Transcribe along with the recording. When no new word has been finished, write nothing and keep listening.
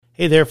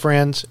Hey there,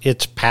 friends.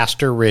 It's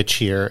Pastor Rich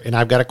here, and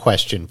I've got a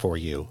question for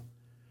you.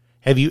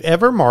 Have you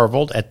ever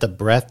marveled at the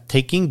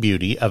breathtaking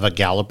beauty of a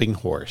galloping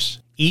horse,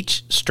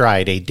 each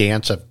stride a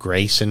dance of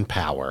grace and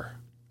power?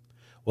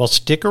 Well,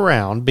 stick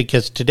around,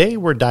 because today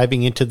we're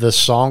diving into the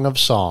Song of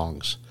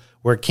Songs,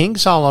 where King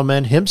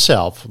Solomon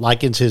himself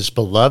likens his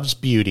beloved's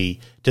beauty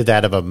to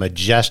that of a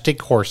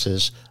majestic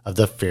horses of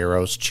the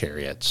Pharaoh's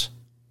chariots.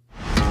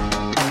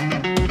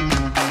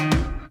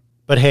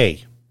 But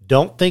hey,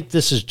 don't think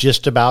this is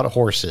just about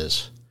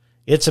horses.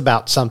 It's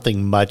about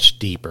something much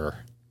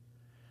deeper.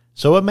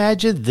 So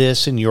imagine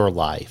this in your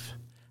life.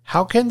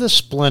 How can the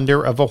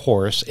splendor of a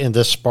horse and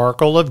the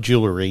sparkle of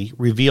jewelry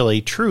reveal a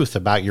truth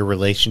about your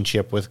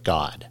relationship with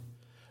God?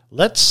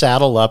 Let's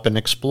saddle up and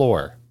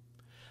explore.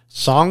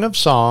 Song of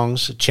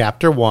Songs,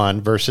 chapter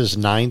 1, verses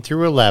 9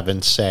 through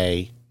 11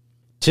 say,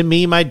 "To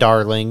me, my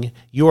darling,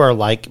 you are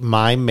like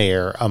my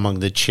mare among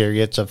the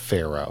chariots of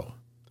Pharaoh.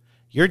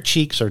 Your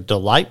cheeks are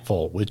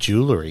delightful with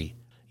jewelry,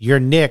 your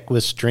neck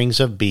with strings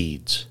of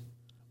beads.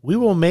 We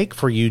will make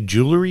for you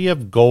jewelry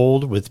of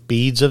gold with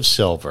beads of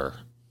silver."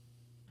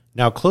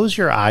 Now close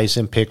your eyes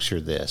and picture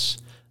this.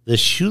 The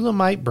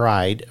Shulamite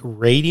bride,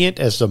 radiant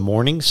as the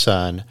morning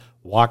sun,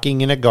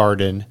 walking in a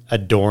garden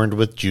adorned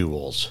with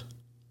jewels.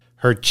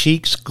 Her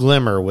cheeks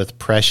glimmer with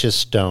precious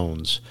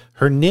stones,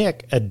 her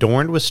neck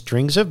adorned with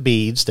strings of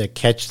beads that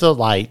catch the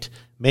light,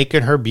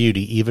 making her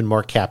beauty even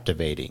more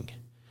captivating.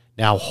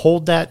 Now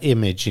hold that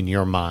image in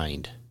your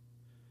mind.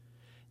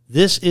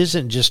 This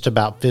isn't just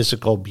about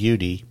physical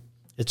beauty.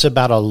 It's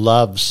about a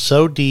love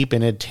so deep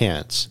and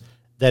intense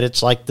that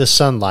it's like the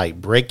sunlight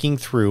breaking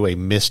through a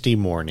misty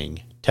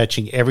morning,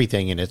 touching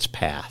everything in its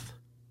path.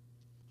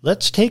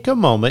 Let's take a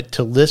moment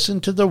to listen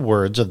to the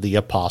words of the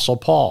Apostle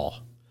Paul.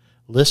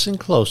 Listen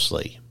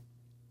closely.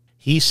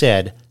 He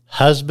said,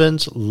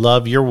 "Husbands,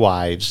 love your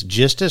wives,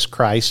 just as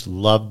Christ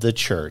loved the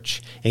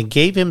church, and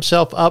gave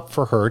himself up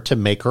for her to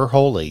make her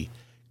holy,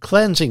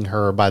 cleansing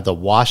her by the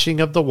washing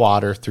of the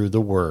water through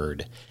the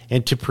word,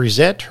 and to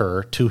present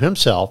her to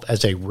himself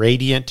as a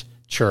radiant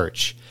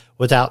church,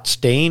 without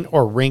stain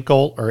or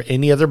wrinkle or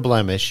any other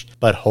blemish,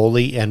 but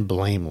holy and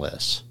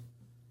blameless."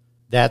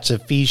 That's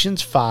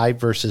Ephesians 5,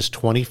 verses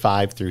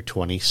 25 through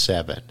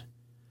 27.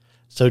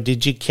 So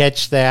did you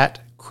catch that?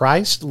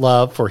 Christ's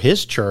love for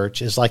his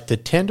church is like the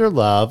tender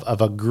love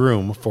of a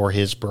groom for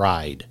his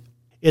bride.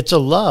 It's a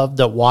love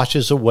that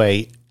washes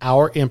away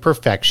our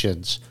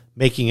imperfections,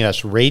 making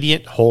us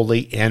radiant,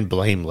 holy, and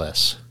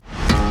blameless.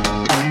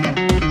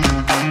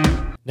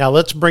 Now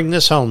let's bring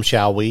this home,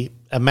 shall we?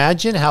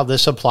 Imagine how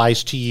this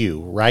applies to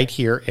you right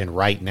here and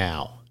right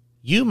now.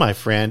 You, my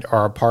friend,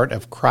 are a part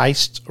of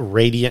Christ's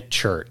radiant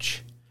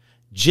church.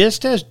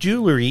 Just as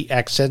jewelry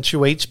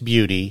accentuates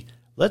beauty,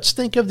 let's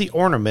think of the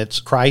ornaments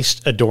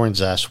Christ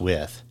adorns us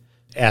with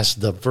as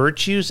the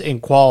virtues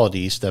and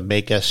qualities that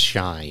make us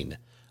shine: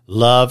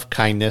 love,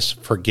 kindness,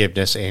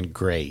 forgiveness, and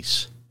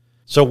grace.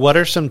 So what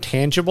are some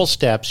tangible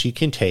steps you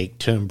can take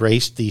to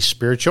embrace these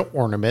spiritual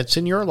ornaments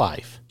in your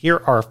life?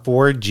 Here are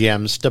 4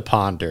 gems to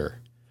ponder.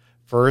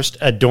 First,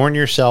 adorn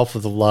yourself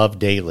with love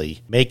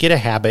daily. Make it a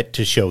habit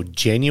to show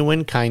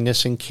genuine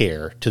kindness and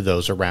care to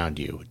those around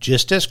you,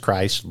 just as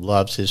Christ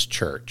loves his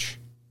church.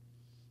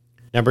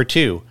 Number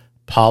 2,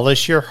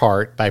 polish your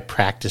heart by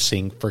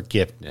practicing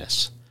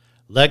forgiveness.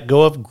 Let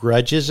go of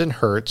grudges and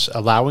hurts,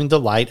 allowing the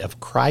light of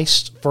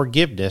Christ's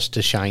forgiveness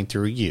to shine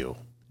through you.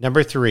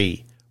 Number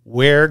 3,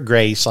 wear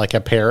grace like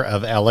a pair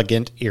of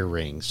elegant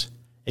earrings.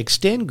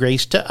 Extend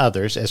grace to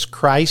others as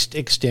Christ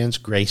extends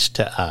grace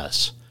to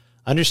us,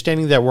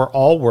 understanding that we're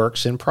all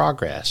works in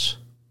progress.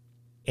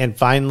 And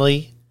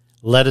finally,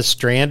 let a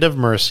strand of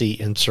mercy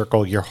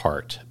encircle your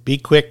heart. Be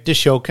quick to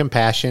show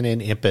compassion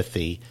and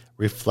empathy,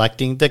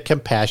 reflecting the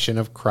compassion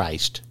of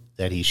Christ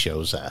that he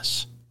shows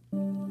us.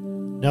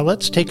 Now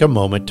let's take a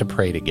moment to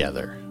pray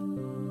together.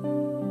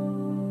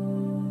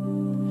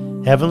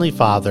 Heavenly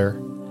Father,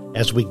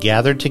 as we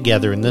gather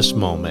together in this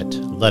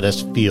moment, let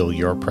us feel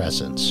your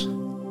presence.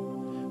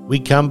 We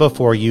come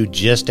before you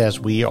just as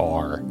we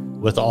are,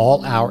 with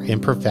all our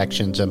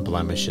imperfections and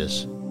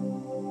blemishes.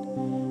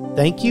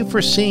 Thank you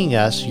for seeing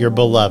us, your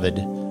beloved,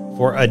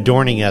 for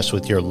adorning us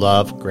with your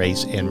love,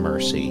 grace, and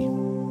mercy.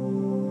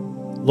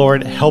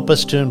 Lord, help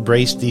us to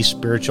embrace these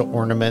spiritual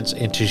ornaments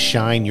and to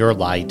shine your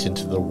light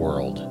into the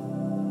world.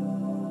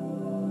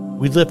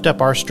 We lift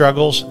up our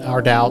struggles,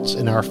 our doubts,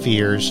 and our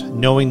fears,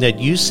 knowing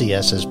that you see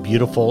us as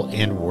beautiful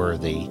and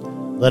worthy.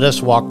 Let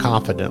us walk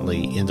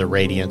confidently in the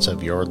radiance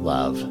of your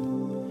love.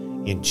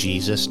 In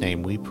Jesus'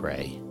 name we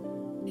pray.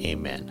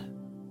 Amen.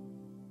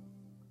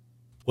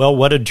 Well,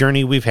 what a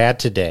journey we've had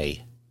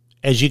today.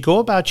 As you go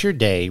about your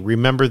day,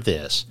 remember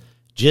this: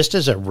 just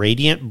as a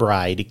radiant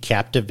bride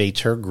captivates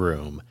her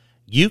groom,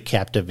 you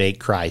captivate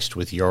Christ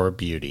with your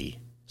beauty.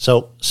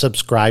 So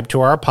subscribe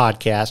to our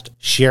podcast,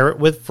 share it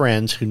with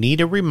friends who need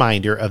a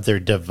reminder of their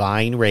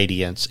divine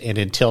radiance, and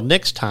until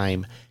next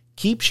time,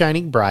 keep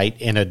shining bright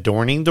and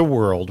adorning the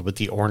world with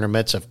the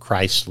ornaments of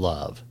Christ's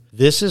love.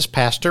 This is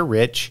Pastor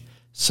Rich,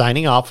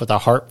 signing off with a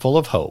heart full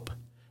of hope.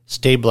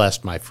 Stay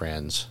blessed, my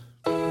friends.